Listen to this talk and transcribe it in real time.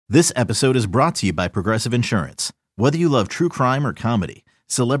This episode is brought to you by Progressive Insurance. Whether you love true crime or comedy,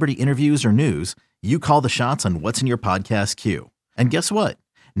 celebrity interviews or news, you call the shots on what's in your podcast queue. And guess what?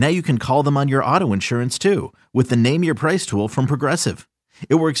 Now you can call them on your auto insurance too with the Name Your Price tool from Progressive.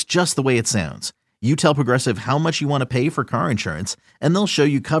 It works just the way it sounds. You tell Progressive how much you want to pay for car insurance, and they'll show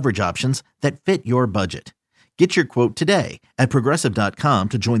you coverage options that fit your budget. Get your quote today at Progressive.com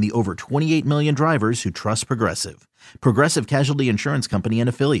to join the over 28 million drivers who trust Progressive. Progressive Casualty Insurance Company and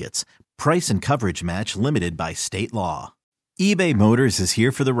Affiliates. Price and coverage match limited by state law. eBay Motors is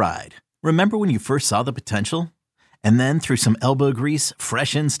here for the ride. Remember when you first saw the potential? And then through some elbow grease,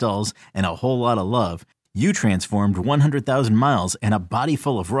 fresh installs, and a whole lot of love, you transformed 100,000 miles and a body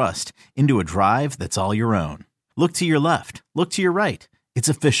full of rust into a drive that's all your own. Look to your left. Look to your right. It's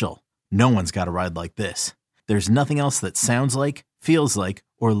official. No one's got a ride like this. There's nothing else that sounds like, feels like,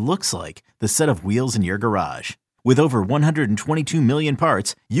 or looks like the set of wheels in your garage. With over 122 million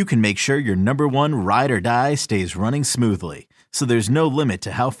parts, you can make sure your number one ride or die stays running smoothly. So there's no limit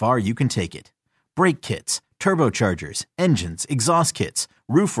to how far you can take it. Brake kits, turbochargers, engines, exhaust kits,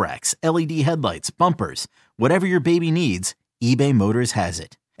 roof racks, LED headlights, bumpers, whatever your baby needs, eBay Motors has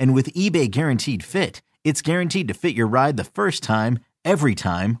it. And with eBay Guaranteed Fit, it's guaranteed to fit your ride the first time, every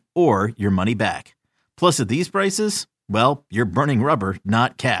time, or your money back. Plus, at these prices, well, you're burning rubber,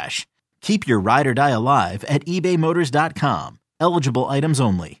 not cash. Keep your ride or die alive at ebaymotors.com. Eligible items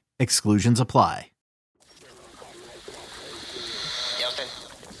only. Exclusions apply. Houston,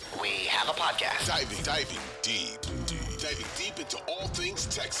 we have a podcast. Diving deep into all things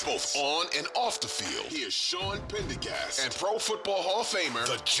Texans, both on and off the field. Here's Sean Pendergast and Pro Football Hall of Famer,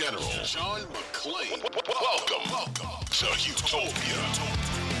 the General, John McClain. Welcome to Houtopia.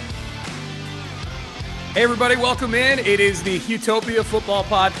 Hey everybody, welcome in. It is the Houtopia Football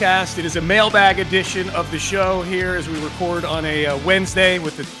Podcast. It is a mailbag edition of the show here as we record on a Wednesday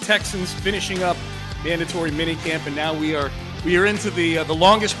with the Texans finishing up mandatory minicamp, and now we are into the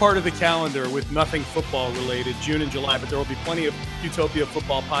longest part of the calendar with nothing football related, June and July, but there will be plenty of Houtopia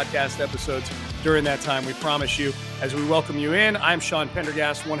Football Podcast episodes during that time, we promise you. As we welcome you in, I'm Sean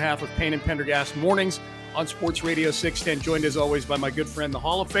Pendergast, one half of Payne and Pendergast Mornings on Sports Radio 610, joined as always by my good friend, the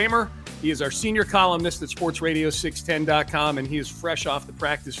Hall of Famer. He is our senior columnist at sportsradio610.com, and he is fresh off the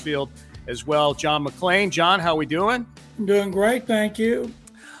practice field as well. John McClain. John, how we doing? I'm doing great, thank you.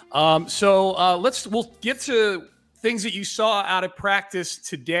 We'll get to things that you saw out of practice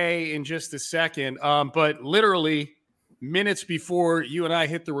today in just a second. But literally minutes before you and I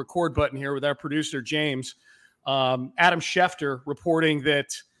hit the record button here with our producer, James, Adam Schefter reporting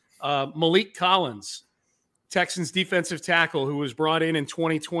that Maliek Collins, Texans defensive tackle who was brought in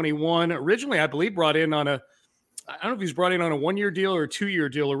 2021, originally, I believe, I don't know if he was brought in on a 1-year deal or a 2-year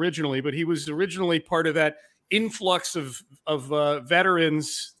deal originally, but he was originally part of that influx of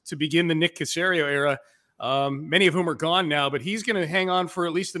veterans to begin the Nick Caserio era, many of whom are gone now, but he's going to hang on for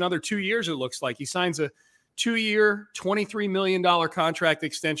at least another 2 years, it looks like. He signs a 2-year, $23 million contract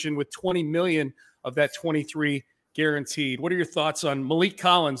extension with $20 million of that 23 guaranteed. What are your thoughts on Maliek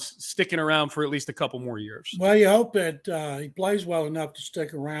Collins sticking around for at least a couple more years? Well, you hope that he plays well enough to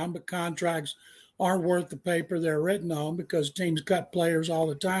stick around, but contracts aren't worth the paper they're written on because teams cut players all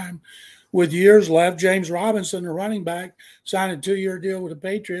the time. With years left, James Robinson, the running back, signed a 2-year deal with the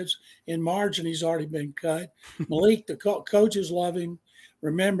Patriots in March, and he's already been cut. Maliek, the coaches love him.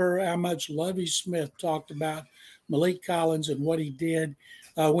 Remember how much Lovie Smith talked about Maliek Collins and what he did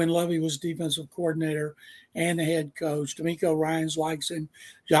when Lovie was defensive coordinator and the head coach. D'Amico Ryans likes him.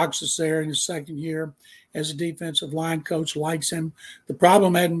 Jacques Cesare in his second year as a defensive line coach likes him. The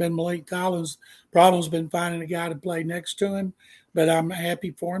problem hadn't been Maliek Collins. The problem's been finding a guy to play next to him, but I'm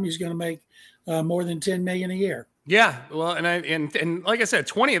happy for him. He's going to make more than $10 million a year. Yeah, well, and like I said,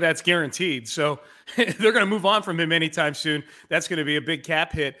 20 of that's guaranteed. So they're going to move on from him anytime soon. That's going to be a big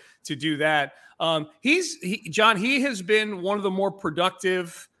cap hit to do that. John, he has been one of the more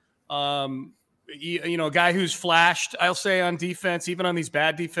productive, a guy who's flashed, I'll say, on defense, even on these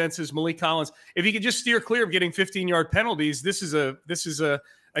bad defenses. Maliek Collins, if he could just steer clear of getting 15-yard penalties, this is an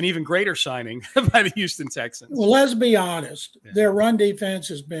even greater signing by the Houston Texans. Well, let's be honest. Yeah. Their run defense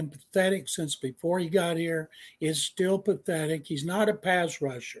has been pathetic since before he got here. It's still pathetic. He's not a pass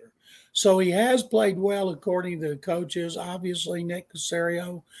rusher. So he has played well according to the coaches. Obviously, Nick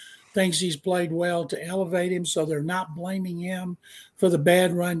Caserio thinks he's played well to elevate him, so they're not blaming him for the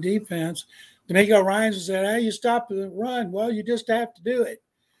bad run defense. D'Amico Ryans said, hey, you stop the run. Well, you just have to do it.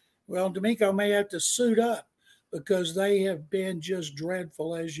 Well, D'Amico may have to suit up because they have been just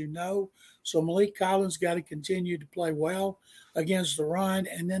dreadful, as you know. So Maliek Collins got to continue to play well against the run,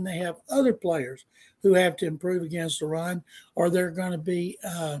 and then they have other players who have to improve against the run, or they're going to be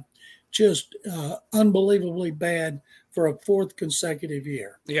just unbelievably bad for a fourth consecutive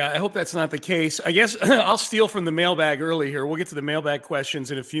year. Yeah, I hope that's not the case. I guess I'll steal from the mailbag early here. We'll get to the mailbag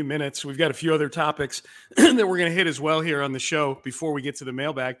questions in a few minutes. We've got a few other topics that we're going to hit as well here on the show before we get to the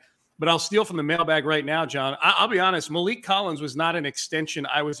mailbag. But I'll steal from the mailbag right now, John. I'll be honest, Maliek Collins was not an extension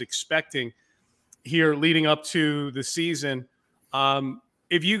I was expecting here leading up to the season.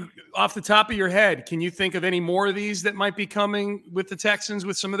 If you, off the top of your head, can you think of any more of these that might be coming with the Texans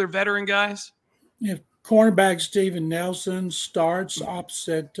with some of their veteran guys? If cornerback Steven Nelson starts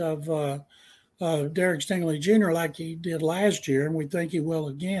opposite of Derek Stingley Jr. like he did last year, and we think he will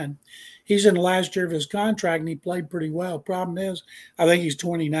again, he's in the last year of his contract, and he played pretty well. Problem is, I think he's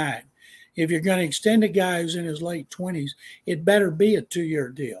 29. If you're going to extend a guy who's in his late 20s, it better be a 2-year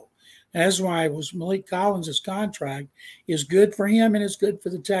deal. And that's why Maliek Collins' contract is good for him and it's good for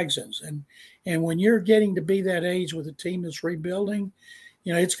the Texans. And when you're getting to be that age with a team that's rebuilding,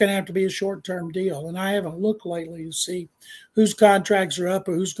 it's going to have to be a short-term deal. And I haven't looked lately to see whose contracts are up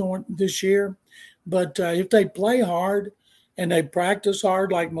or who's going this year. But if they play hard and they practice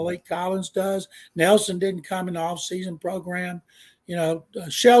hard like Maliek Collins does, Nelson didn't come in the off-season program.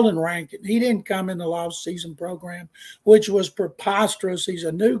 Sheldon Rankin, he didn't come in the off-season program, which was preposterous. He's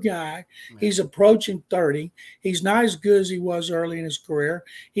a new guy. He's approaching 30. He's not as good as he was early in his career.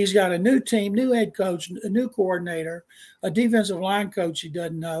 He's got a new team, new head coach, a new coordinator, a defensive line coach he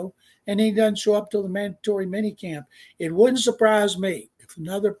doesn't know, and he doesn't show up till the mandatory minicamp. It wouldn't surprise me if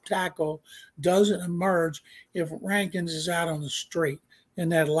another tackle doesn't emerge if Rankins is out on the street in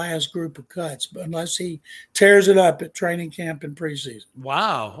that last group of cuts, but unless he tears it up at training camp and preseason.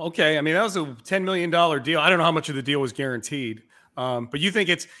 Wow. Okay. I mean, that was a $10 million deal. I don't know how much of the deal was guaranteed, but you think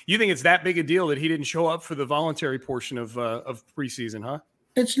it's that big a deal that he didn't show up for the voluntary portion of preseason, huh?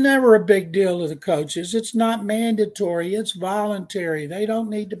 It's never a big deal to the coaches. It's not mandatory. It's voluntary. They don't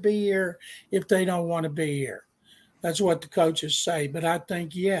need to be here if they don't want to be here. That's what the coaches say. But I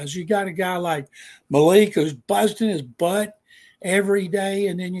think, yes, you got a guy like Maliek who's busting his butt every day,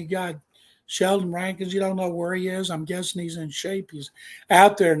 and then you got Sheldon Rankins. You don't know where he is. I'm guessing he's in shape. He's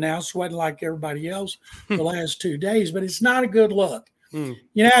out there now sweating like everybody else the last 2 days, but it's not a good look. In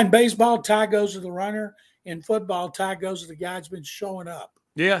baseball, tie goes to the runner. In football, tie goes to the guy that's been showing up.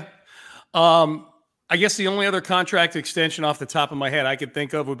 Yeah. I guess the only other contract extension off the top of my head I could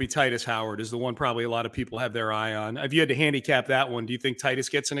think of would be Titus Howard is the one probably a lot of people have their eye on. If you had to handicap that one, do you think Titus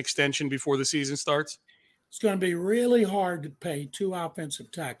gets an extension before the season starts? It's going to be really hard to pay 2 offensive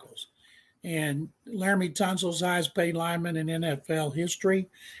tackles. And Laramie Tunsil's highest paid lineman in NFL history.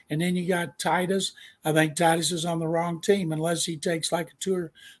 And then you got Titus. I think Titus is on the wrong team unless he takes like a 2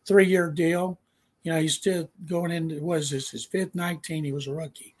 or 3 year deal. He's still going into, his fifth 19. He was a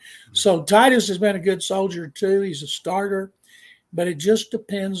rookie. So Titus has been a good soldier too. He's a starter. But it just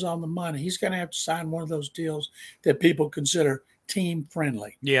depends on the money. He's going to have to sign one of those deals that people consider team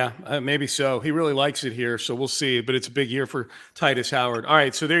friendly. Yeah, maybe so. He really likes it here, so we'll see. But it's a big year for Titus Howard. All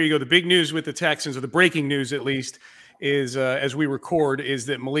right, so there you go. The big news with the Texans, or the breaking news at least, is as we record, is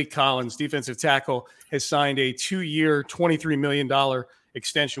that Maliek Collins, defensive tackle, has signed a 2-year, $23 million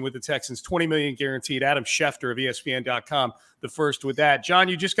extension with the Texans, $20 million guaranteed. Adam Schefter of ESPN.com, the first with that. John,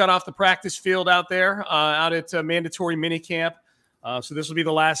 you just got off the practice field out there, out at mandatory minicamp. So this will be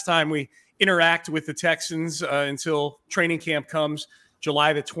the last time we interact with the Texans until training camp comes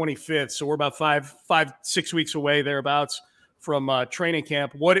July the 25th. So we're about 6 weeks away thereabouts from training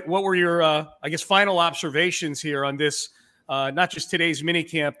camp. What were your, final observations here on this, not just today's mini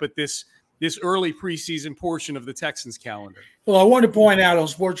camp, but this early preseason portion of the Texans calendar? Well, I want to point out on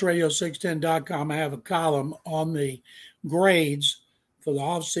sportsradio610.com, I have a column on the grades for the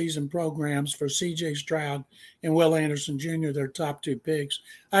off-season programs for C.J. Stroud and Will Anderson Jr., their top 2 picks.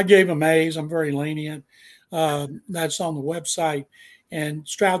 I gave them A's. I'm very lenient. That's on the website. And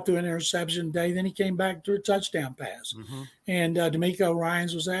Stroud threw an interception today. Then he came back through a touchdown pass. Mm-hmm. And D'Amico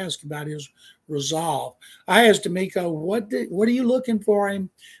Ryans was asked about his resolve. I asked D'Amico, what are you looking for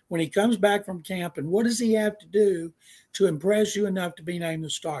him when he comes back from camp, and what does he have to do to impress you enough to be named the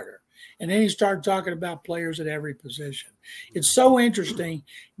starter? And then he started talking about players at every position. It's so interesting.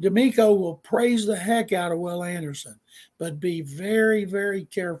 D'Amico will praise the heck out of Will Anderson, but be very, very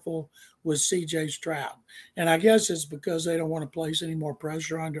careful with C.J. Stroud. And I guess it's because they don't want to place any more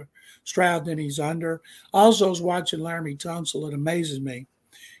pressure under Stroud than he's under. Also, I was watching Laramie Tunsil. It amazes me.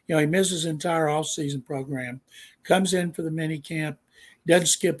 He misses his entire off-season program, comes in for the mini camp, doesn't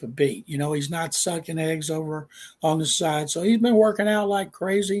skip a beat. He's not sucking eggs over on the side. So he's been working out like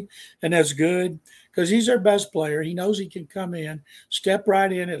crazy, and that's good because he's their best player. He knows he can come in, step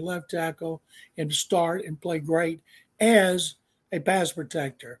right in at left tackle, and start and play great as a pass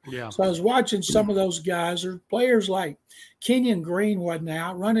protector. Yeah. So I was watching some of those guys, or players like Kenyon Green wasn't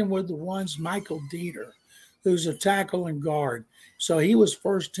out, running with the ones Michael Dieter, who's a tackle and guard. So he was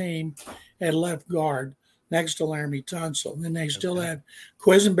first team at left guard next to Laramie Tunsil. And then they still had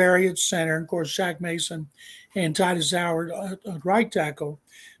Quisenberry at center, and of course Shaq Mason and Titus Howard at right tackle.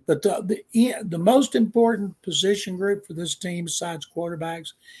 But the most important position group for this team besides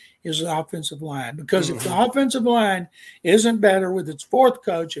quarterbacks is the offensive line. Because if the offensive line isn't better with its fourth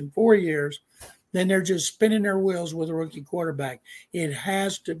coach in 4 years, then they're just spinning their wheels with a rookie quarterback. It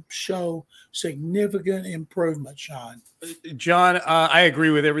has to show significant improvement, Sean. John, I agree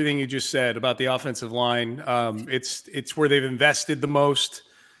with everything you just said about the offensive line. It's where they've invested the most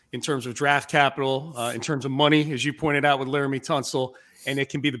in terms of draft capital, in terms of money, as you pointed out with Laramie Tunsil, and it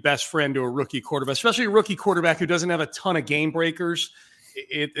can be the best friend to a rookie quarterback, especially a rookie quarterback who doesn't have a ton of game breakers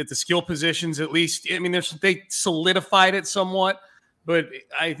at the skill positions, at least. I mean, they solidified it somewhat. But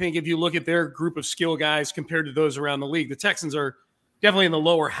I think if you look at their group of skill guys compared to those around the league, the Texans are definitely in the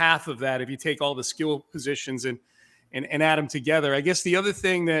lower half of that if you take all the skill positions and add them together. I guess the other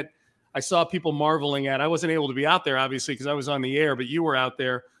thing that I saw people marveling at, I wasn't able to be out there, obviously, because I was on the air, but you were out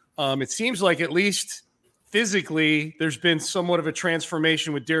there. It seems like at least physically there's been somewhat of a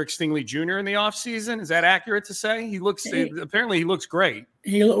transformation with Derek Stingley Jr. in the offseason. Is that accurate to say? Apparently he looks great.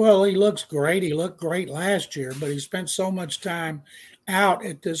 He looks great. He looked great last year, but he spent so much time out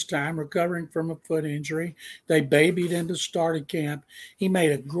at this time recovering from a foot injury. They babied him to start at camp. He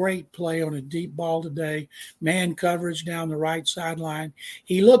made a great play on a deep ball today, man coverage down the right sideline.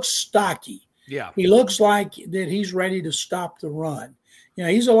 He looks stocky. Yeah. He looks like that he's ready to stop the run.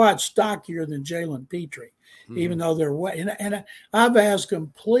 He's a lot stockier than Jalen Petrie, even though they're weight. And I've asked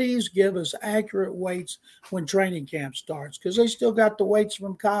him, please give us accurate weights when training camp starts, because they still got the weights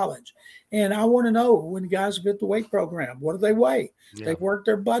from college. And I want to know when guys have hit the weight program, what do they weigh? Yeah. They've worked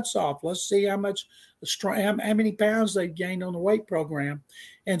their butts off. Let's see how many pounds they've gained on the weight program.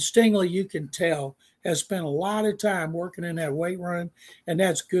 And Stingley, you can tell, has spent a lot of time working in that weight room, and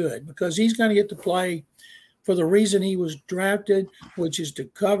that's good because he's going to get to play for the reason he was drafted, which is to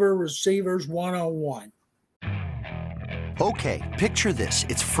cover receivers one-on-one. Okay, picture this.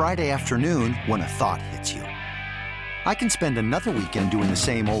 It's Friday afternoon when a thought hits you. I can spend another weekend doing the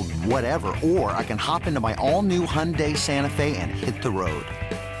same old whatever, or I can hop into my all-new Hyundai Santa Fe and hit the road.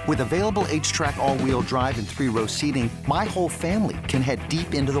 With available H-Track all-wheel drive and 3-row seating, my whole family can head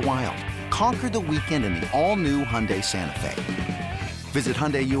deep into the wild. Conquer the weekend in the all-new Hyundai Santa Fe. Visit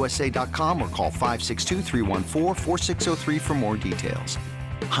HyundaiUSA.com or call 562-314-4603 for more details.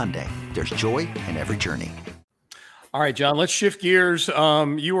 Hyundai, there's joy in every journey. All right, John, let's shift gears.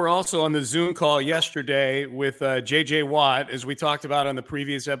 You were also on the Zoom call yesterday with J.J. Watt, as we talked about on the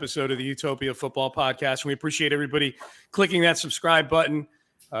previous episode of the Houtopia Football Podcast. And we appreciate everybody clicking that subscribe button,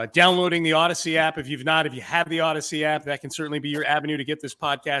 downloading the Odyssey app. If you have the Odyssey app, that can certainly be your avenue to get this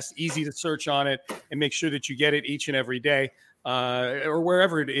podcast. Easy to search on it and make sure that you get it each and every day. Or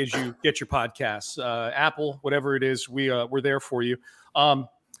wherever it is you get your podcasts, Apple, whatever it is, we're there for you.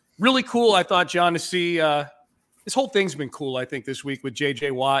 Really cool, I thought, John, to see this whole thing's been cool, I think, this week with J.J.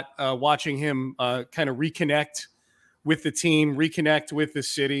 Watt, watching him kind of reconnect with the team, reconnect with the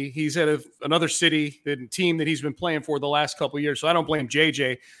city. He's at another city and team that he's been playing for the last couple of years, so I don't blame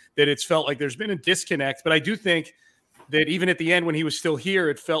J.J. that it's felt like there's been a disconnect, but I do think that even at the end when he was still here,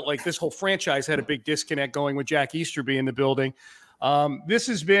 it felt like this whole franchise had a big disconnect going with Jack Easterby in the building. This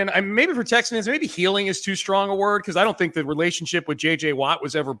has been, maybe for Texans, maybe healing is too strong a word because I don't think the relationship with J.J. Watt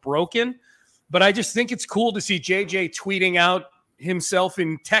was ever broken, but I just think it's cool to see J.J. tweeting out himself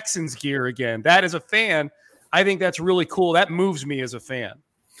in Texans gear again. That, as a fan, I think that's really cool. That moves me as a fan.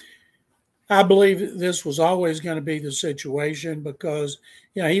 I believe this was always going to be the situation because,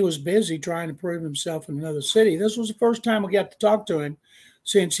 he was busy trying to prove himself in another city. This was the first time we got to talk to him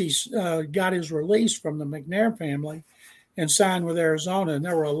since he's got his release from the McNair family and signed with Arizona. And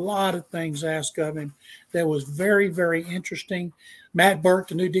there were a lot of things asked of him that was very, very interesting. Matt Burke,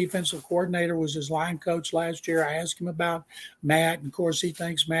 the new defensive coordinator, was his line coach last year. I asked him about Matt, and of course he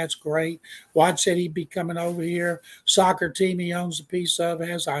thinks Matt's great. Watt said he'd be coming over here. Soccer team he owns a piece of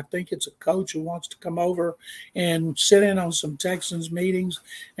has, I think it's a coach who wants to come over and sit in on some Texans meetings,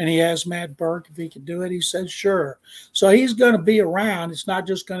 and he asked Matt Burke if he could do it. He said sure. So he's going to be around. It's not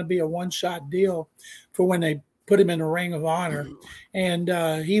just going to be a one-shot deal for when they put him in the Ring of Honor. And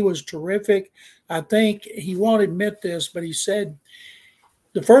he was terrific. I think he won't admit this, but he said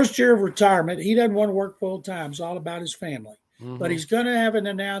the first year of retirement, he doesn't want to work full time. It's all about his family. Mm-hmm. But he's going to have an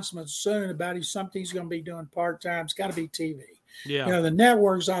announcement soon about something he's going to be doing part time. It's got to be TV. Yeah. You know, the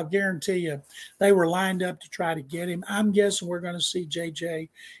networks, I'll guarantee you, they were lined up to try to get him. I'm guessing we're going to see JJ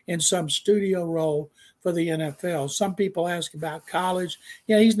in some studio role for the NFL. Some people ask about college.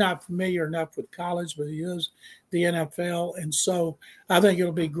 Yeah, he's not familiar enough with college, but he is the NFL. And so I think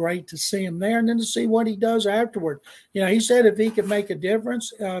it'll be great to see him there and then to see what he does afterward. You know, he said if he could make a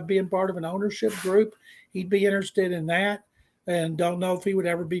difference being part of an ownership group, he'd be interested in that. And don't know if he would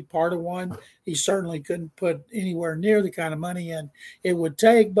ever be part of one. He certainly couldn't put anywhere near the kind of money in it would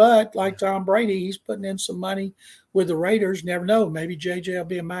take. But like Tom Brady, he's putting in some money with the Raiders. Never know. Maybe JJ will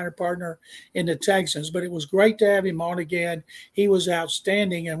be a minor partner in the Texans. But it was great to have him on again. He was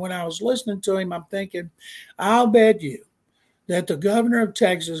outstanding. And when I was listening to him, I'm thinking, I'll bet you that the governor of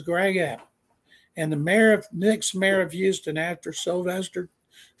Texas, Greg Abbott, and the next mayor of Houston after Sylvester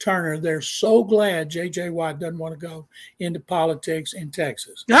Turner, they're so glad J.J. Watt doesn't want to go into politics in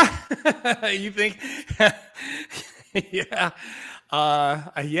Texas. You think? Yeah.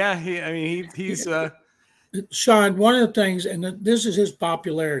 He's Sean, one of the things, and this is his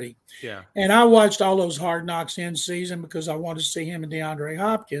popularity. Yeah. And I watched all those Hard Knocks in season because I wanted to see him and DeAndre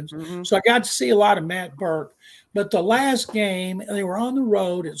Hopkins. Mm-hmm. So I got to see a lot of Matt Burke. But the last game, they were on the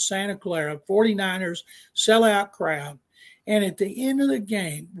road at Santa Clara, 49ers, sellout crowd. And at the end of the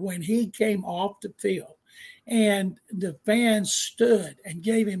game, when he came off the field and the fans stood and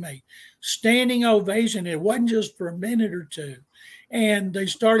gave him a standing ovation, it wasn't just for a minute or two, and they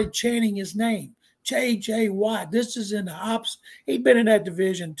started chanting his name, J.J. Watt. This is in the ops. He'd been in that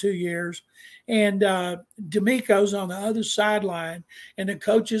division 2 years. And D'Amico's on the other sideline, and the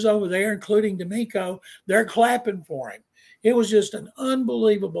coaches over there, including D'Amico, they're clapping for him. It was just an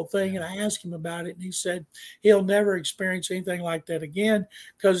unbelievable thing. And I asked him about it, and he said he'll never experience anything like that again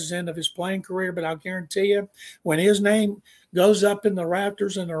because it's the end of his playing career. But I'll guarantee you, when his name goes up in the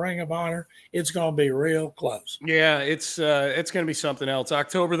rafters in the Ring of Honor, it's going to be real close. Yeah, it's going to be something else.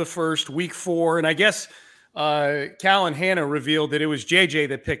 October the 1st, week 4. And I guess Cal and Hannah revealed that it was JJ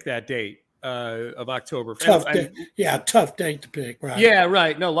that picked that date. Of October. Tough date to pick, right? Yeah,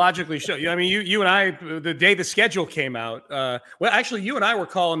 right. No, logically so. I mean, you and I, the day the schedule came out, well, actually, you and I were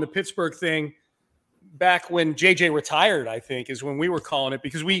calling the Pittsburgh thing back when JJ retired, I think, is when we were calling it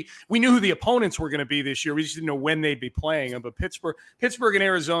because we knew who the opponents were going to be this year. We just didn't know when they'd be playing them. But Pittsburgh and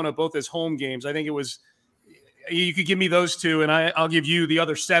Arizona, both as home games, I think it was, you could give me those two, and I'll give you the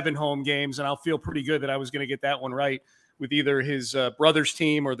other 7 home games, and I'll feel pretty good that I was going to get that one right with either his brother's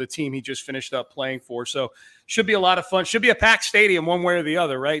team or the team he just finished up playing for. So should be a lot of fun. Should be a packed stadium one way or the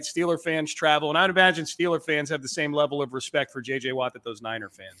other, right? Steeler fans travel. And I'd imagine Steeler fans have the same level of respect for J.J. Watt that those Niner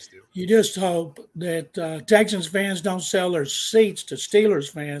fans do. You just hope that Texans fans don't sell their seats to Steelers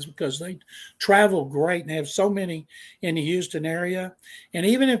fans because they travel great and have so many in the Houston area. And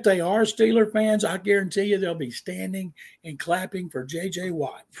even if they are Steeler fans, I guarantee you they'll be standing and clapping for J.J.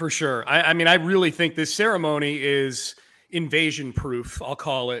 Watt. For sure. I mean, I really think this ceremony is invasion proof, I'll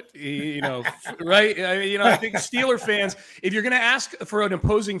call it, right? I think Steeler fans, if you're going to ask for an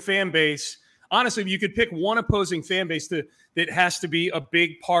opposing fan base, honestly, if you could pick one opposing fan base that has to be a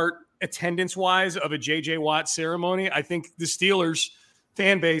big part attendance-wise of a J.J. Watt ceremony, I think the Steelers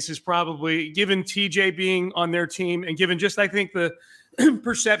fan base is probably, given TJ being on their team and given just, I think, the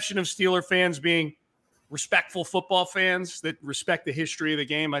perception of Steeler fans being respectful football fans that respect the history of the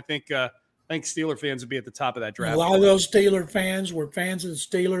game, I think Steeler fans would be at the top of that draft. A lot of those Steeler fans were fans of the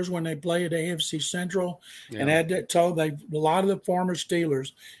Steelers when they played at AFC Central, and had that told. A lot of the former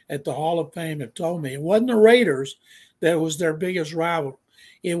Steelers at the Hall of Fame have told me it wasn't the Raiders that was their biggest rival.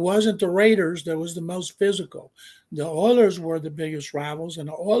 It wasn't the Raiders that was the most physical. The Oilers were the biggest rivals, and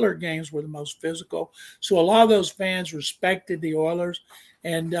the Oiler games were the most physical. So a lot of those fans respected the Oilers,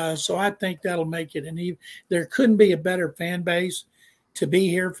 and so I think that'll make it. And there couldn't be a better fan base to be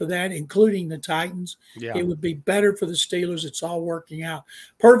here for that, including the Titans. Yeah. It would be better for the Steelers. It's all working out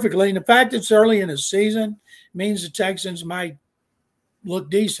perfectly. And the fact it's early in the season means the Texans might look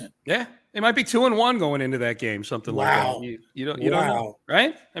decent. Yeah. They might be 2-1 going into that game, something like that. You don't know,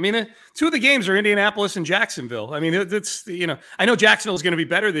 right? I mean, 2 of the games are Indianapolis and Jacksonville. I mean, it's I know Jacksonville is going to be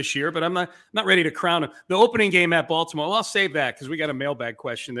better this year, but I'm not ready to crown them. The opening game at Baltimore, well, I'll save that because we got a mailbag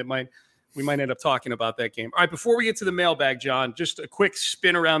question that we might end up talking about that game. All right, before we get to the mailbag, John, just a quick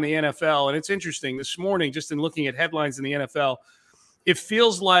spin around the NFL. And it's interesting this morning, just in looking at headlines in the NFL, it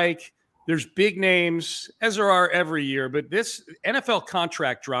feels like there's big names, as there are every year, but this NFL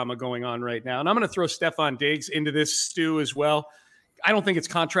contract drama going on right now. And I'm going to throw Stephon Diggs into this stew as well. I don't think it's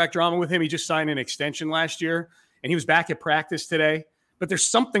contract drama with him. He just signed an extension last year, and he was back at practice today. but there's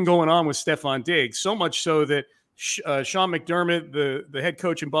something going on with Stephon Diggs, so much so that Sean McDermott, the head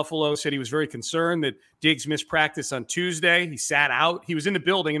coach in Buffalo, said he was very concerned that Diggs missed practice on Tuesday. He sat out. He was in the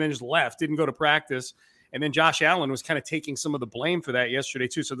building and then just left, didn't go to practice. And then Josh Allen was kind of taking some of the blame for that yesterday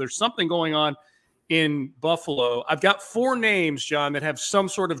too. So there's something going on in Buffalo. I've got 4 names, John, that have some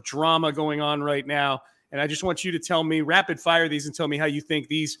sort of drama going on right now. And I just want you to tell me, rapid fire these and tell me how you think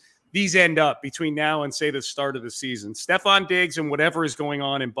these end up between now and, say, the start of the season. Stephon Diggs and whatever is going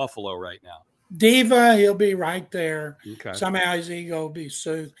on in Buffalo right now. Diva, he'll be right there. Okay. Somehow his ego will be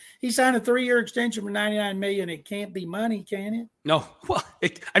soothed. He signed a 3-year extension for $99 million. It can't be money, can it? No. Well,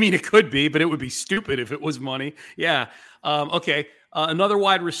 it could be, but it would be stupid if it was money. Yeah. Okay. Another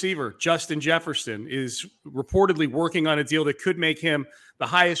wide receiver, Justin Jefferson, is reportedly working on a deal that could make him the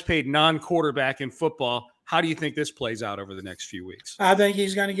highest paid non-quarterback in football. How do you think this plays out over the next few weeks? I think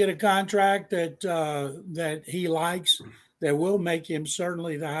he's going to get a contract that he likes, that will make him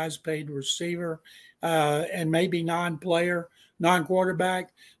certainly the highest paid receiver and maybe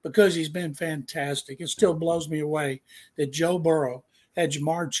non-quarterback, because he's been fantastic. It still blows me away that Joe Burrow had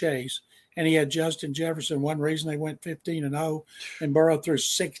Jamar Chase and he had Justin Jefferson. One reason they went 15-0, and Burrow threw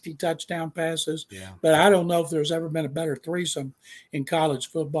 60 touchdown passes. Yeah. But I don't know if there's ever been a better threesome in college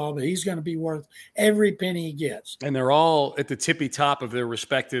football, but he's going to be worth every penny he gets. And they're all at the tippy top of their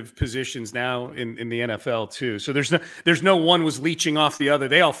respective positions now in the NFL too. So there's no one was leeching off the other.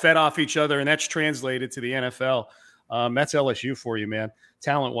 They all fed off each other, and that's translated to the NFL. That's LSU for you, man,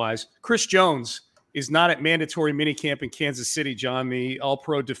 talent-wise. Chris Jones is not at mandatory minicamp in Kansas City, John, the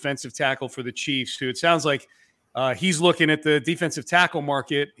all-pro defensive tackle for the Chiefs, who it sounds like he's looking at the defensive tackle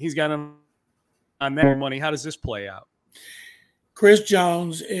market. He's got him on that money. How does this play out? Chris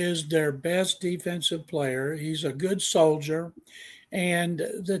Jones is their best defensive player. He's a good soldier, and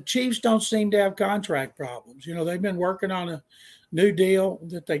the Chiefs don't seem to have contract problems. You know, they've been working on a new deal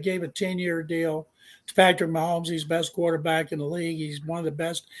that they gave a 10-year deal to Patrick Mahomes. He's the best quarterback in the league. He's one of the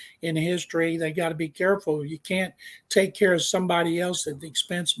best in history. They got to be careful. You can't take care of somebody else at the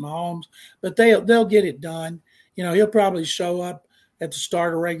expense of Mahomes, but they'll get it done. You know, he'll probably show up at the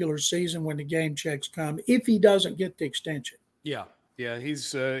start of regular season when the game checks come, if he doesn't get the extension. Yeah,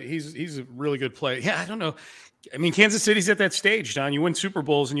 he's a really good player. Yeah, I don't know. I mean, Kansas City's at that stage, John. You win Super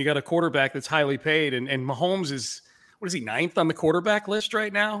Bowls and you got a quarterback that's highly paid, and Mahomes is, what is he, 9th on the quarterback list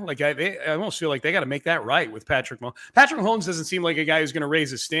right now? Like I almost feel like they got to make that right with Patrick Mahomes. Patrick Mahomes doesn't seem like a guy who's going to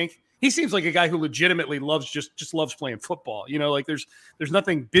raise a stink. He seems like a guy who legitimately loves just loves playing football. You know, like there's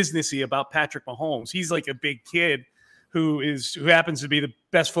nothing businessy about Patrick Mahomes. He's like a big kid who happens to be the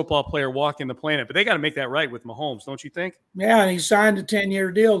best football player walking the planet. But they got to make that right with Mahomes, don't you think? Yeah, and he signed a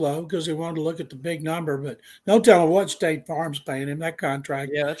 10-year deal, though, because he wanted to look at the big number. But no telling what State Farm's paying him. That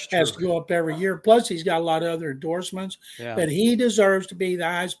contract has to go up every year. Plus, he's got a lot of other endorsements. Yeah. But he deserves to be the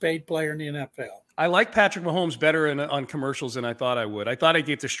highest-paid player in the NFL. I like Patrick Mahomes better on commercials than I thought I would. I thought I'd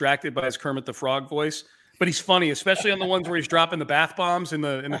get distracted by his Kermit the Frog voice. But he's funny, especially on the ones where he's dropping the bath bombs in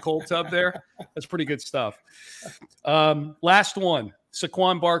the cold tub there. That's pretty good stuff. Last one,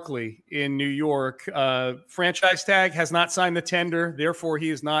 Saquon Barkley in New York. Franchise tag, has not signed the tender. Therefore,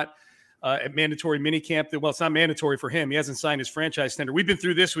 he is not at mandatory minicamp. Well, it's not mandatory for him. He hasn't signed his franchise tender. We've been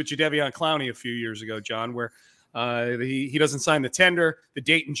through this with Jadeveon Clowney a few years ago, John, where he doesn't sign the tender. The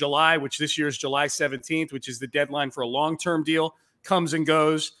date in July, which this year is July 17th, which is the deadline for a long-term deal, comes and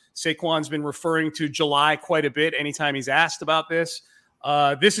goes. Saquon's been referring to July quite a bit anytime he's asked about this.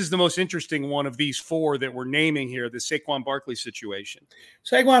 This is the most interesting one of these 4 that we're naming here, the Saquon Barkley situation.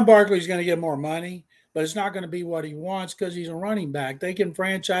 Saquon Barkley's going to get more money, but it's not going to be what he wants because he's a running back. They can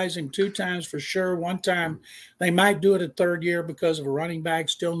franchise him 2 times for sure. One time they might do it a 3rd year because of a running back,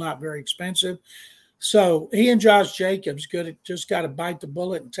 still not very expensive. So he and Josh Jacobs just got to bite the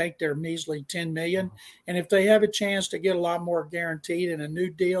bullet and take their measly $10 million. And if they have a chance to get a lot more guaranteed in a new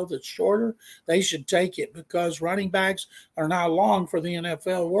deal that's shorter, they should take it, because running backs are not long for the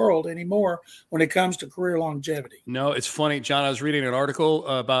NFL world anymore when it comes to career longevity. No, it's funny, John. I was reading an article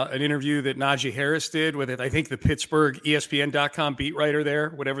about an interview that Najee Harris did with I think the Pittsburgh ESPN.com beat writer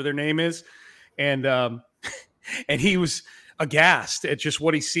there, whatever their name is. And he was aghast at just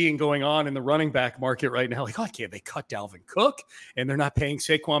what he's seeing going on in the running back market right now. Like, oh, can't they cut Dalvin Cook and they're not paying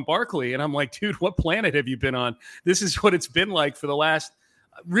Saquon Barkley? And I'm like, dude, what planet have you been on? This is what it's been like for the last,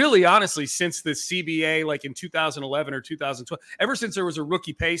 really honestly, since the CBA, like in 2011 or 2012, ever since there was a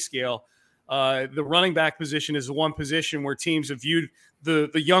rookie pay scale. The running back position is the one position where teams have viewed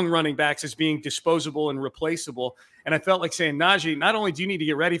the young running backs as being disposable and replaceable. And I felt like saying, Najee, not only do you need to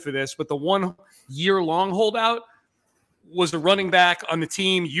get ready for this, but the 1 year long holdout, was the running back on the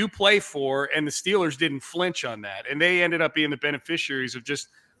team you play for, and the Steelers didn't flinch on that. And they ended up being the beneficiaries of just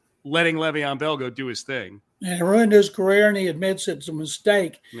letting Le'Veon Bell go do his thing. And it ruined his career, and he admits it's a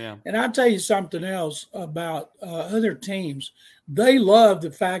mistake. Yeah. And I'll tell you something else about other teams. They love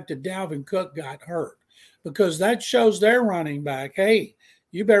the fact that Dalvin Cook got hurt because that shows their running back, hey,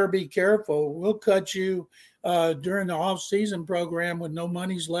 you better be careful. We'll cut you during the off-season program when no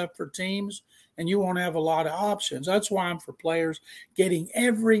money's left for teams, and you won't have a lot of options. That's why I'm for players getting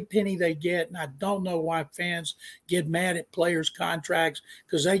every penny they get, and I don't know why fans get mad at players' contracts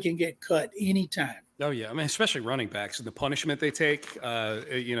because they can get cut anytime. Oh, yeah. I mean, especially running backs and the punishment they take,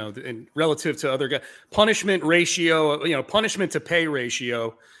 and relative to other guys. Punishment ratio, punishment to pay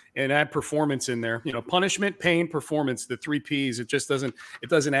ratio, and add performance in there. Punishment, pain, performance, the 3 Ps. It doesn't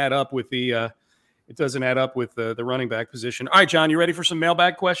add up with the running back position. All right, John, you ready for some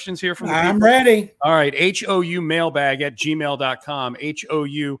mailbag questions here from the people? I'm ready. All right, houmailbag@gmail.com,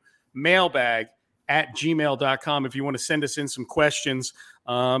 houmailbag@gmail.com if you want to send us in some questions.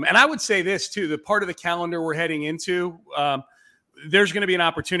 And I would say this, too, the part of the calendar we're heading into, there's going to be an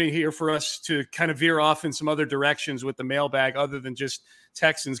opportunity here for us to kind of veer off in some other directions with the mailbag other than just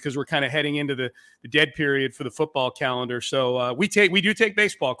Texans because we're kind of heading into the dead period for the football calendar. So we do take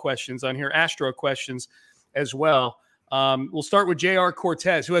baseball questions on here, Astro questions as well. We'll start with J.R.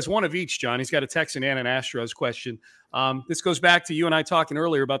 Cortez, who has one of each, John. He's got a Texan and an Astros question. This goes back to you and I talking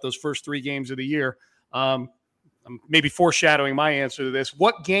earlier about those first 3 games of the year. I'm maybe foreshadowing my answer to this.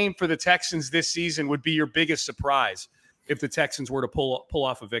 What game for the Texans this season would be your biggest surprise if the Texans were to pull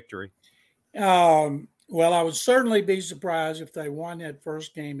off a victory? Well, I would certainly be surprised if they won that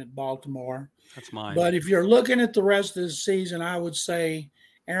first game at Baltimore. That's mine. But if you're looking at the rest of the season, I would say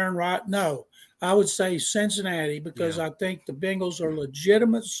I would say Cincinnati because I think the Bengals are a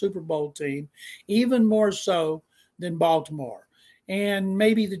legitimate Super Bowl team, even more so than Baltimore. And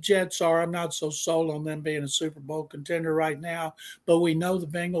maybe the Jets are. I'm not so sold on them being a Super Bowl contender right now, but we know the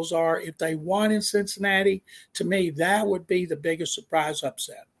Bengals are. If they won in Cincinnati, to me, that would be the biggest surprise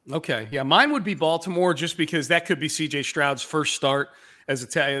upset. Okay. Yeah, mine would be Baltimore just because that could be C.J. Stroud's first start as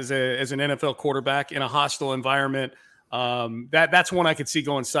an NFL quarterback in a hostile environment. That's one I could see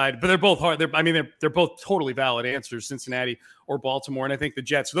going side, but they're both hard. They're both totally valid answers, Cincinnati or Baltimore. And I think the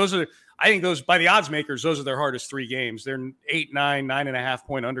Jets, those by the odds makers, those are their hardest 3 games. They're 8, 9, 9.5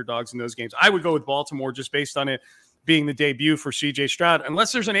 point underdogs in those games. I would go with Baltimore just based on it being the debut for CJ Stroud,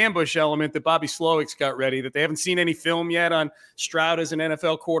 unless there's an ambush element that Bobby Slowick's got ready, that they haven't seen any film yet on Stroud as an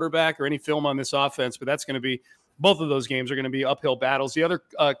NFL quarterback or any film on this offense. But that's going to be, both of those games are going to be uphill battles. The other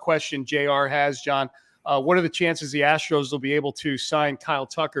question JR has, John, what are the chances the Astros will be able to sign Kyle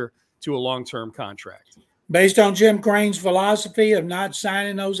Tucker to a long-term contract? Based on Jim Crane's philosophy of not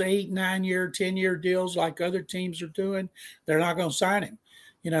signing those 8, 9-year, 10-year deals like other teams are doing, they're not going to sign him.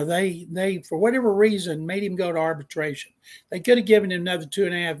 They for whatever reason made him go to arbitration. They could have given him another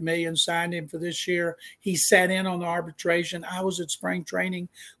 $2.5 million, signed him for this year. He sat in on the arbitration. I was at spring training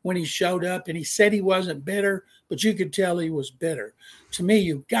when he showed up, and he said he wasn't bitter, but you could tell he was bitter. To me,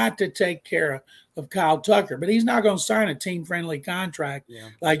 you've got to take care of Kyle Tucker, but he's not going to sign a team-friendly contract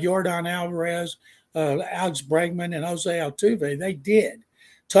like Yordan Alvarez, Alex Bregman, and Jose Altuve. They did.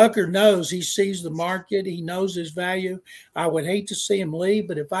 Tucker knows, he sees the market. He knows his value. I would hate to see him leave,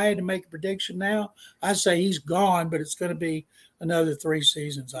 but if I had to make a prediction now, I'd say he's gone, but it's going to be another 3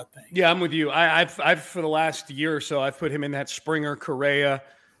 seasons, I think. Yeah, I'm with you. I've for the last year or so, I've put him in that Springer, Correa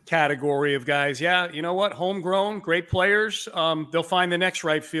category of guys. Yeah, you know what? Homegrown, great players. They'll find the next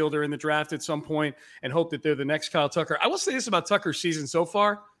right fielder in the draft at some point and hope that they're the next Kyle Tucker. I will say this about Tucker's season so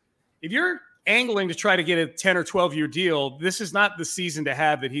far. If you're angling to try to get a 10 or 12-year deal, this is not the season to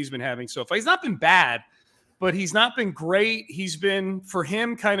have that he's been having so far. He's not been bad, but he's not been great. He's been, for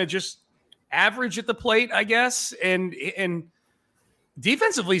him, kind of just average at the plate, I guess. And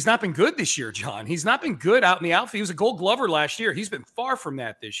defensively, he's not been good this year, John. He's not been good out in the outfield. He was a Gold Glover last year. He's been far from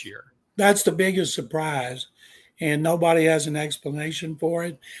that this year. That's the biggest surprise, and nobody has an explanation for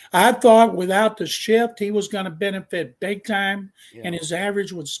it. I thought without the shift, he was going to benefit big time, and his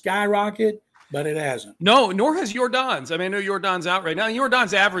average would skyrocket, but it hasn't. No, nor has Yordan's. I mean, I know Yordan's out right now.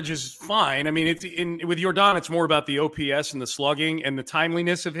 Yordan's average is fine. I mean, with Yordan, it's more about the OPS and the slugging and the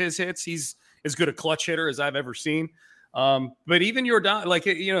timeliness of his hits. He's as good a clutch hitter as I've ever seen. But even Yordan,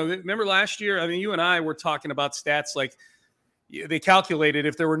 remember last year, I mean, you and I were talking about stats like they calculated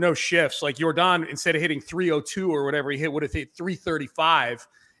if there were no shifts, like Yordan, instead of hitting 302 or whatever he hit, would have hit 335.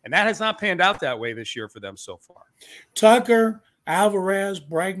 And that has not panned out that way this year for them so far. Tucker, Alvarez,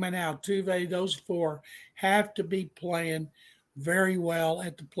 Bregman, Altuve, those 4 have to be playing very well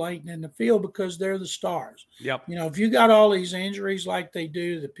at the plate and in the field because they're the stars. Yep. If you got all these injuries like they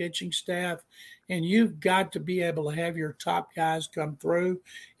do, the pitching staff, and you've got to be able to have your top guys come through,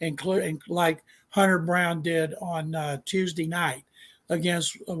 including like Hunter Brown did on Tuesday night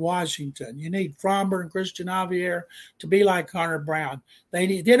against Washington. You need Fromber and Christian Javier to be like Hunter Brown.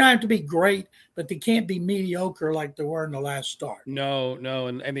 They don't have to be great, but they can't be mediocre like they were in the last start. No,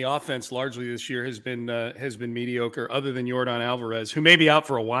 and the offense largely this year has been mediocre, other than Yordan Alvarez, who may be out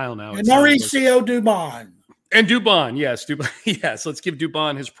for a while now. And Mauricio Dubon. And Dubon, yes, yes. Let's give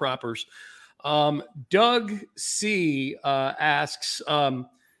Dubon his propers. Doug C asks.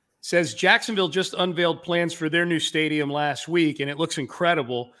 Says Jacksonville just unveiled plans for their new stadium last week, and it looks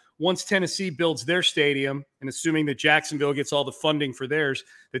incredible. Once Tennessee builds their stadium, and assuming that Jacksonville gets all the funding for theirs,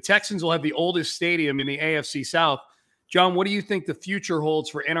 the Texans will have the oldest stadium in the AFC South. John, what do you think the future holds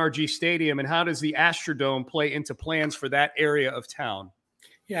for NRG Stadium, and how does the Astrodome play into plans for that area of town?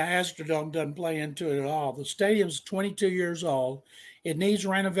 Yeah, Astrodome doesn't play into it at all. The stadium's 22 years old. It needs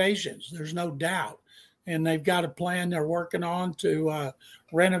renovations. There's no doubt. And they've got a plan they're working on to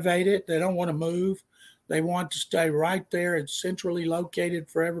renovate it. They don't want to move. They want to stay right there. It's centrally located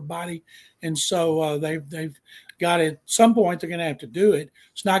for everybody. And so they've got it. At some point, they're going to have to do it.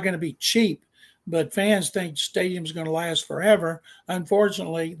 It's not going to be cheap, but fans think the stadium's going to last forever.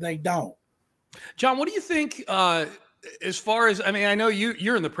 Unfortunately, they don't. John, what do you think as far as, I mean, I know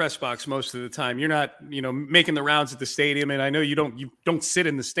you're in the press box most of the time. You're not, making the rounds at the stadium, and I know you don't sit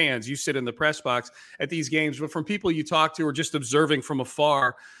in the stands. You sit in the press box at these games. But from people you talk to or just observing from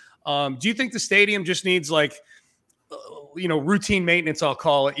afar, do you think the stadium just needs routine maintenance? I'll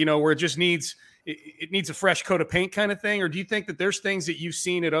call it, where it just needs a fresh coat of paint kind of thing, or do you think that there's things that you've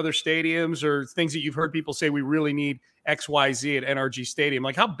seen at other stadiums or things that you've heard people say we really need X, Y, Z at NRG Stadium?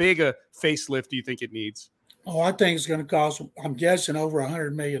 Like, how big a facelift do you think it needs? Oh, I think it's going to cost, I'm guessing, over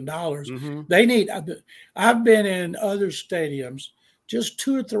 $100 million. Mm-hmm. They need, I've been in other stadiums, just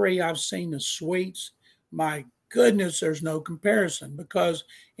 2 or 3, I've seen the suites. My goodness, there's no comparison because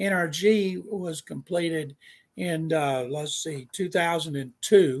NRG was completed in,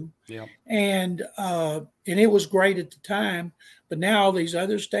 2002. Yeah. And it was great at the time. But now all these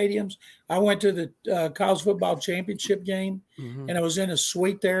other stadiums, I went to the college football championship game, Mm-hmm. and I was in a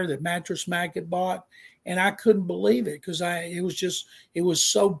suite there that Mattress Mac had bought. And I couldn't believe it because it was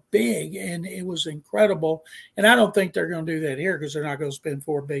so big and it was incredible. And I don't think they're going to do that here because they're not going to spend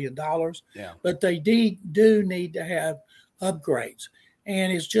 $4 billion. Yeah. But they do need to have upgrades.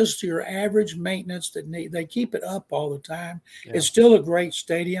 And it's just your average maintenance they keep it up all the time. Yeah. It's still a great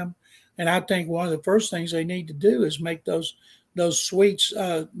stadium. And I think one of the first things they need to do is make those suites,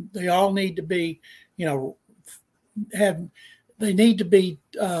 they all need to be, they need to be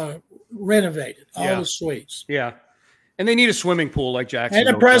renovated, all the suites. Yeah. And they need a swimming pool like Jacksonville.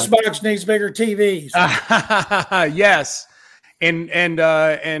 And the press box needs bigger TVs. Yes.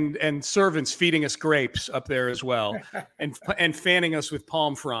 And servants feeding us grapes up there as well. and fanning us with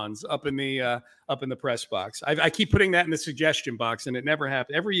palm fronds up in the press box. I keep putting that in the suggestion box and it never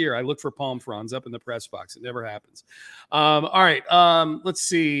happens. Every year I look for palm fronds up in the press box. It never happens. All right. Let's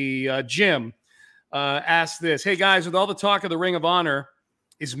see. Jim asked this. Hey guys, with all the talk of the Ring of Honor,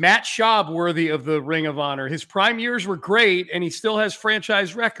 is Matt Schaub worthy of the Ring of Honor? His prime years were great, and he still has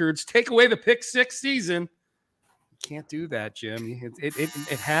franchise records. Take away the pick 6 season. You can't do that, Jim.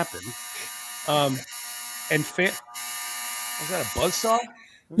 It happened. Was that a buzzsaw?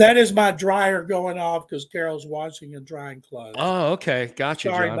 That is my dryer going off because Carol's washing and drying clothes. Oh, okay. Gotcha,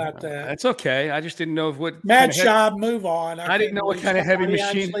 Sorry John. about that. That's okay. I just didn't know what Matt Schaub, move on. I didn't know what kind of heavy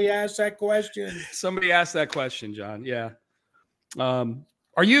machine. Actually asked that question. Somebody asked that question, John. Yeah.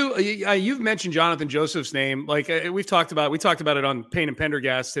 Are you've mentioned Jonathan Joseph's name? Like we talked about it on Payne and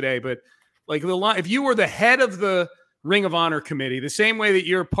Pendergast today, but like if you were the head of the Ring of Honor committee, the same way that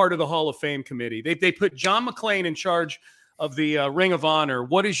you're part of the Hall of Fame committee, they put John McClain in charge of the Ring of Honor.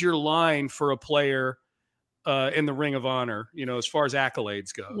 What is your line for a player in the Ring of Honor, as far as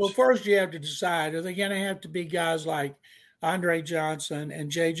accolades goes? Well, first you have to decide, are they going to have to be guys like Andre Johnson and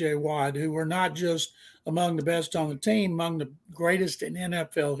J.J. Watt, who were not just among the best on the team, among the greatest in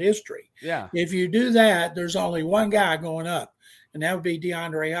NFL history. Yeah. If you do that, there's only one guy going up, and that would be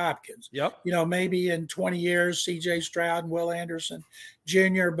DeAndre Hopkins. Yep. Maybe in 20 years, C.J. Stroud and Will Anderson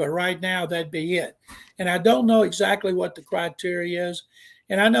Jr., but right now that'd be it. And I don't know exactly what the criteria is.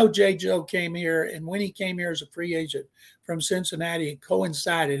 And I know J. Joe came here, and when he came here as a free agent from Cincinnati, it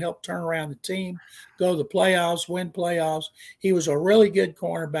coincided, helped turn around the team, go to the playoffs, win playoffs. He was a really good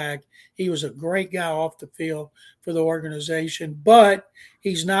cornerback. He was a great guy off the field for the organization, but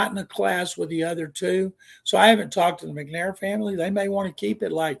he's not in a class with the other two. So I haven't talked to the McNair family. They may want to keep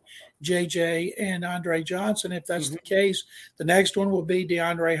it like JJ and Andre Johnson. If that's the case, the next one will be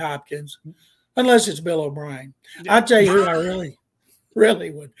DeAndre Hopkins, unless it's Bill O'Brien. I'll tell you who I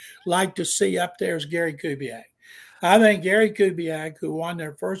really would like to see up there is Gary Kubiak. I think Gary Kubiak, who won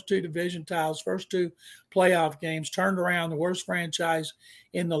their first 2 division titles, first 2 playoff games, turned around the worst franchise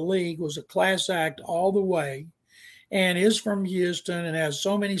in the league, was a class act all the way, and is from Houston and has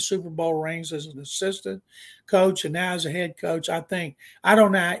so many Super Bowl rings as an assistant coach and now as a head coach. I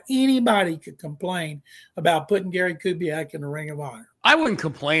don't know how anybody could complain about putting Gary Kubiak in the Ring of Honor. I wouldn't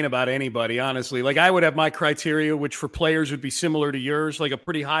complain about anybody, honestly. Like, I would have my criteria, which for players would be similar to yours, like a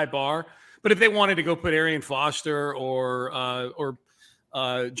pretty high bar. But if they wanted to go put Arian Foster or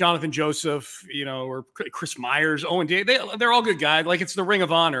Jonathan Joseph, or Chris Myers, Owen Day, they're all good guys. Like, it's the Ring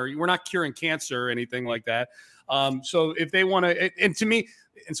of Honor. We're not curing cancer or anything like that. So if they want to, and to me,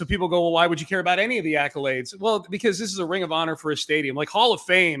 and so people go, well, why would you care about any of the accolades? Well, because this is a Ring of Honor for a stadium. Like Hall of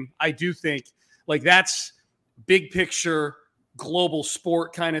Fame, I do think like that's big picture, global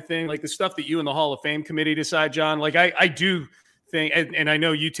sport kind of thing. Like the stuff that you and the Hall of Fame committee decide, John, like I do think, and I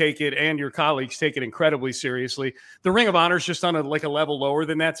know you take it and your colleagues take it incredibly seriously. The Ring of Honor is just on a level lower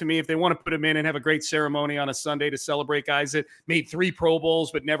than that to me. If they want to put them in and have a great ceremony on a Sunday to celebrate guys that made 3 Pro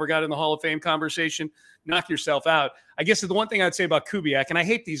Bowls but never got in the Hall of Fame conversation, knock yourself out. I guess the one thing I'd say about Kubiak, and I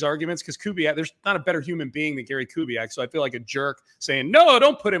hate these arguments because Kubiak, there's not a better human being than Gary Kubiak, so I feel like a jerk saying, no,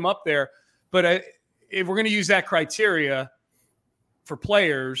 don't put him up there. But if we're going to use that criteria for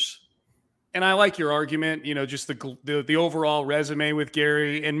players, and I like your argument, just the overall resume with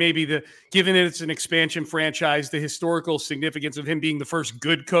Gary, and maybe given that it's an expansion franchise, the historical significance of him being the first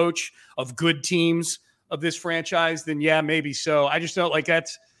good coach of good teams of this franchise, then yeah, maybe so. I just don't like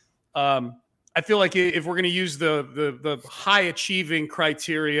that's. I feel like if we're going to use the high achieving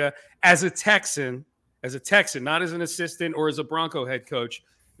criteria as a Texan, not as an assistant or as a Bronco head coach,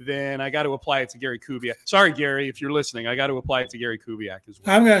 then I got to apply it to Gary Kubiak. Sorry, Gary, if you're listening, I got to apply it to Gary Kubiak as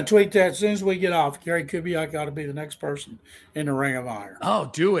well. I'm going to tweet that as soon as we get off. Gary Kubiak got to be the next person in the Ring of Honor. Oh,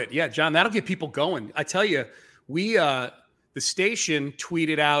 do it. Yeah, John, that'll get people going. I tell you, the station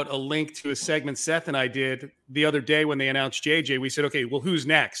tweeted out a link to a segment Seth and I did the other day when they announced JJ. We said, okay, well, who's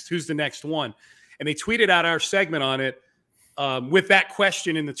next? Who's the next one? And they tweeted out our segment on it with that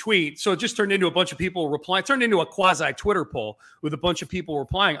question in the tweet. So it just turned into a bunch of people replying. It turned into a quasi Twitter poll with a bunch of people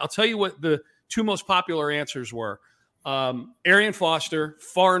replying. I'll tell you what the 2 most popular answers were. Arian Foster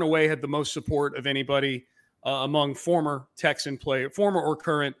far and away had the most support of anybody among former Texan players, former or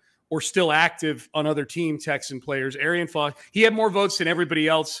current, or still active on other team Texan players. Arian Foster, he had more votes than everybody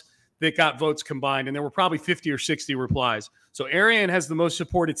else that got votes combined, and there were probably 50 or 60 replies. So Arian has the most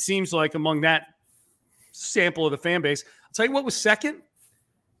support, it seems like, among that sample of the fan base. I'll tell you what was second.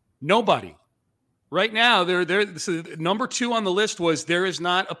 Nobody. Right now, so number 2 on the list was there is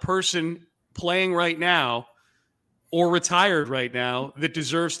not a person playing right now or retired right now that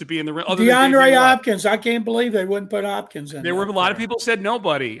deserves to be in the ring. DeAndre Hopkins. I can't believe they wouldn't put Hopkins in. There were a lot of people said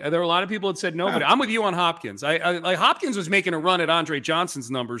nobody. There were a lot of people that said nobody. I'm with you on Hopkins. Hopkins was making a run at Andre Johnson's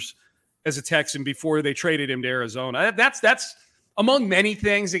numbers as a Texan before they traded him to Arizona. That's among many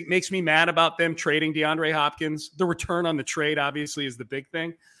things that makes me mad about them trading DeAndre Hopkins. The return on the trade obviously is the big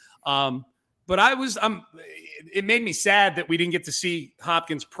thing. But it made me sad that we didn't get to see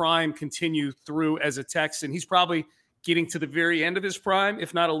Hopkins' prime continue through as a Texan. He's probably getting to the very end of his prime,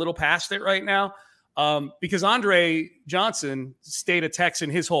 if not a little past it right now, because Andre Johnson stayed a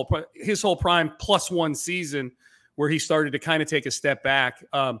Texan his whole prime plus 1 season where he started to kind of take a step back.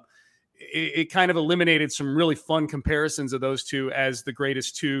 It kind of eliminated some really fun comparisons of those two as the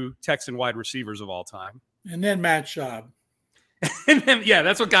greatest 2 Texan wide receivers of all time. And then Matt Schaub. And then, yeah,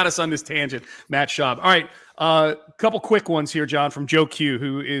 that's what got us on this tangent, Matt Schaub. All right, a couple quick ones here, John, from Joe Q,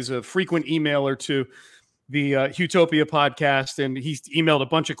 who is a frequent emailer to the Houtopia podcast, and he's emailed a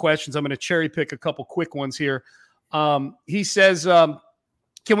bunch of questions. I'm going to cherry pick a couple quick ones here. He says,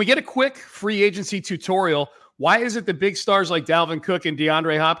 can we get a quick free agency tutorial? Why is it that big stars like Dalvin Cook and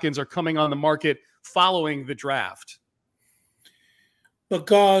DeAndre Hopkins are coming on the market following the draft?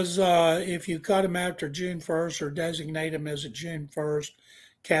 Because if you cut him after June 1st or designate him as a June 1st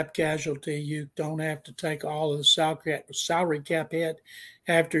cap casualty, you don't have to take all of the salary cap hit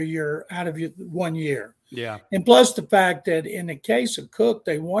after you're out of 1 year. Yeah. And plus the fact that in the case of Cook,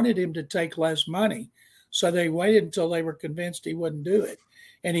 they wanted him to take less money So they waited until they were convinced he wouldn't do it.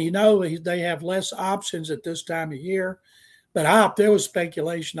 And they have less options at this time of year. But there was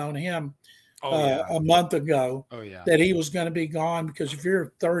speculation on him a month ago that he was going to be gone, because if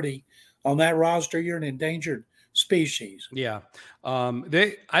you're 30 on that roster, you're an endangered species. Yeah.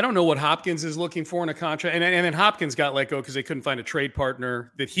 I don't know what Hopkins is looking for in a contract. And then Hopkins got let go because they couldn't find a trade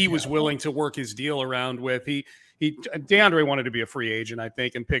partner that he was willing to work his deal around with. DeAndre wanted to be a free agent, I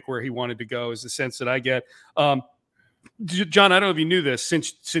think, and pick where he wanted to go, is the sense that I get. John, I don't know if you knew this.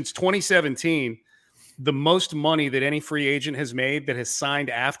 Since 2017, the most money that any free agent has made that has signed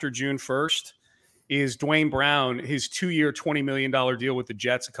after June 1st is Dwayne Brown, his 2-year, $20 million deal with the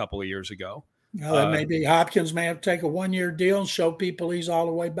Jets a couple of years ago. Maybe Hopkins may have to take a 1-year deal and show people he's all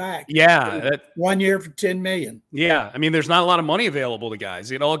the way back. Yeah. 1 year for $10 million. Yeah. I mean, there's not a lot of money available to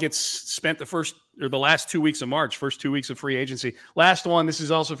guys. It all gets spent the last 2 weeks of March, first 2 weeks of free agency. Last one, this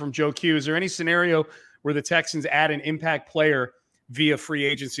is also from Joe Q. Is there any scenario where the Texans add an impact player via free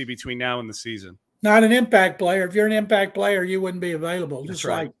agency between now and the season? Not an impact player. If you're an impact player, you wouldn't be available. That's Just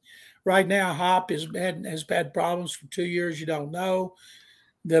right. like right now, Hop has had problems for 2 years. You don't know.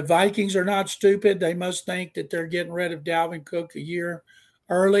 The Vikings are not stupid. They must think that they're getting rid of Dalvin Cook a year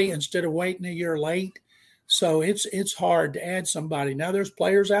early instead of waiting a year late. So it's hard to add somebody. Now there's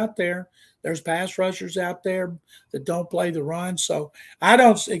players out there. There's pass rushers out there that don't play the run. So I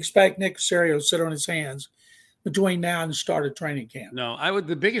don't expect Nick Caserio to sit on his hands between now and the start of training camp. No,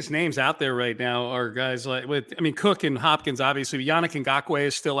 the biggest names out there right now are guys like Cook and Hopkins, obviously. Yannick Ngakoue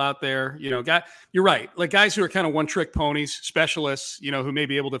is still out there. You're right. Like guys who are kind of one-trick ponies, specialists, who may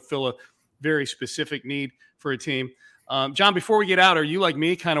be able to fill a very specific need for a team. John, before we get out, are you like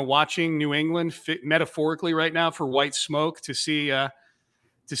me kind of watching New England metaphorically right now for white smoke to see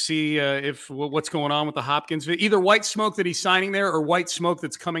if what's going on with the Hopkins? Either white smoke that he's signing there or white smoke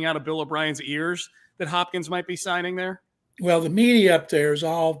that's coming out of Bill O'Brien's ears that Hopkins might be signing there? Well, the media up there is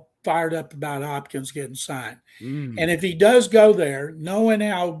all fired up about Hopkins getting signed. And if he does go there, knowing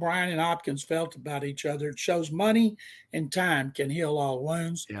how O'Brien and Hopkins felt about each other, it shows money and time can heal all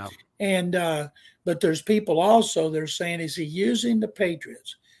wounds. Yeah. And but there's people also, they're saying, is he using the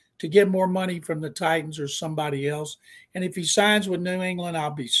Patriots to get more money from the Titans or somebody else? And if he signs with New England,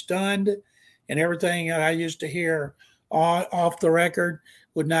 I'll be stunned. And everything that I used to hear off the record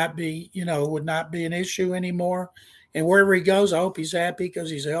would not be an issue anymore. And wherever he goes, I hope he's happy because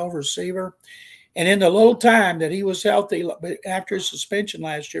he's a hell of a receiver. And in the little time that he was healthy, but after his suspension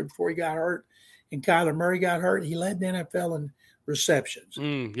last year, before he got hurt and Kyler Murray got hurt, he led the NFL in receptions.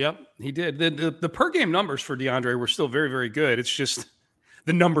 Yep, he did. The per game numbers for DeAndre were still very, very good. It's just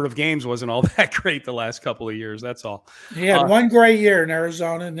the number of games wasn't all that great the last couple of years. That's all. He had one great year in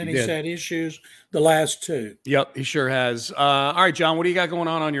Arizona, and then he's had issues the last two. Yep, he sure has. All right, John, what do you got going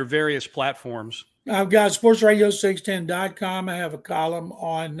on your various platforms? I've got sportsradio610.com. I have a column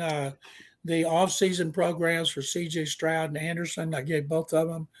on the off-season programs for C.J. Stroud and Anderson. I gave both of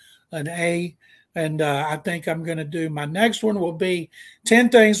them an A, and I think I'm going to do my next one will be 10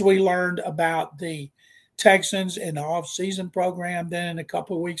 things we learned about the Texans in the off-season program. Then in a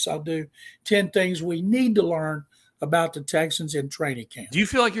couple of weeks, I'll do 10 things we need to learn about the Texans in training camp. Do you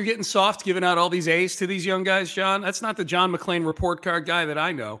feel like you're getting soft giving out all these A's to these young guys, John? That's not the John McClain report card guy that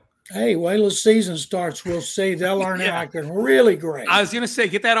I know. Hey, wait till the season starts. We'll see. They'll learn how I can really great. I was going to say,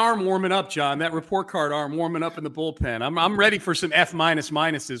 get that arm warming up, John, that report card arm warming up in the bullpen. I'm ready for some F-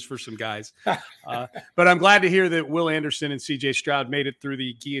 minuses for some guys. But I'm glad to hear that Will Anderson and C.J. Stroud made it through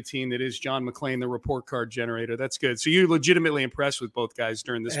the guillotine that is John McClain, the report card generator. That's good. So you're legitimately impressed with both guys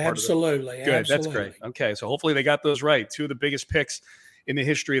during this part of Absolutely. Good. That's great. Okay. So hopefully they got those right. Two of the biggest picks in the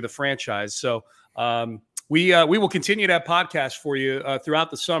history of the franchise. So, we will continue to have podcasts for you throughout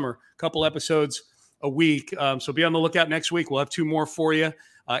the summer, a couple episodes a week. So be on the lookout next week. We'll have 2 more for you.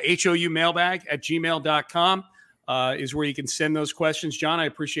 HOUmailbag@gmail.com is where you can send those questions. John, I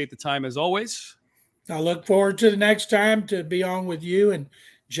appreciate the time as always. I look forward to the next time to be on with you and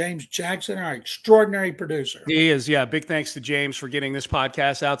James Jackson, our extraordinary producer. He is. Yeah. Big thanks to James for getting this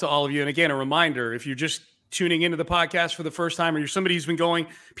podcast out to all of you. And again, a reminder, if you're just tuning into the podcast for the first time or you're somebody who's been going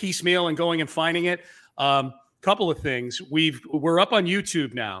piecemeal and going and finding it, couple of things. We're up on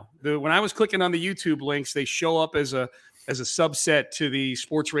YouTube now. When I was clicking on the YouTube links, they show up as a subset to the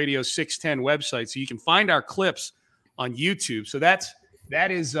Sports Radio 610 website. So you can find our clips on YouTube. So that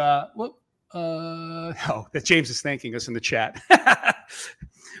is that James is thanking us in the chat.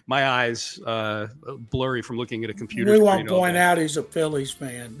 My eyes blurry from looking at a computer. We won't point out he's a Phillies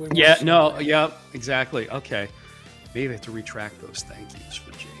fan. Yeah, exactly. Okay. Maybe I have to retract those thank yous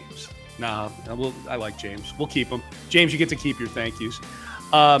for James. No, I like James. We'll keep them. James, you get to keep your thank yous.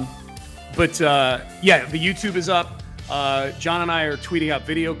 Yeah, the YouTube is up. John and I are tweeting out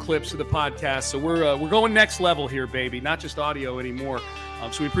video clips of the podcast. So we're going next level here, baby. Not just audio anymore.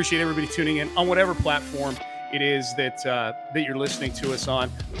 So we appreciate everybody tuning in on whatever platform it is that you're listening to us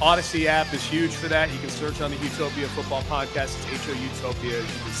on. Odyssey app is huge for that. You can search on the Houtopia Football Podcast. It's Houtopia,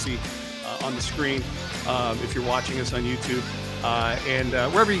 as you can see on the screen if you're watching us on YouTube. And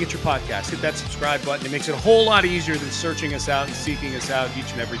wherever you get your podcast, hit that subscribe button. It makes it a whole lot easier than searching us out and seeking us out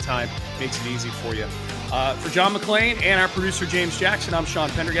each and every time. Makes it easy for you. For John McClain and our producer, James Jackson, I'm Sean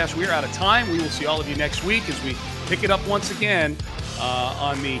Pendergast. We are out of time. We will see all of you next week as we pick it up once again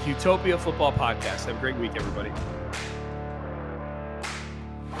on the Houtopia Football Podcast. Have a great week, everybody.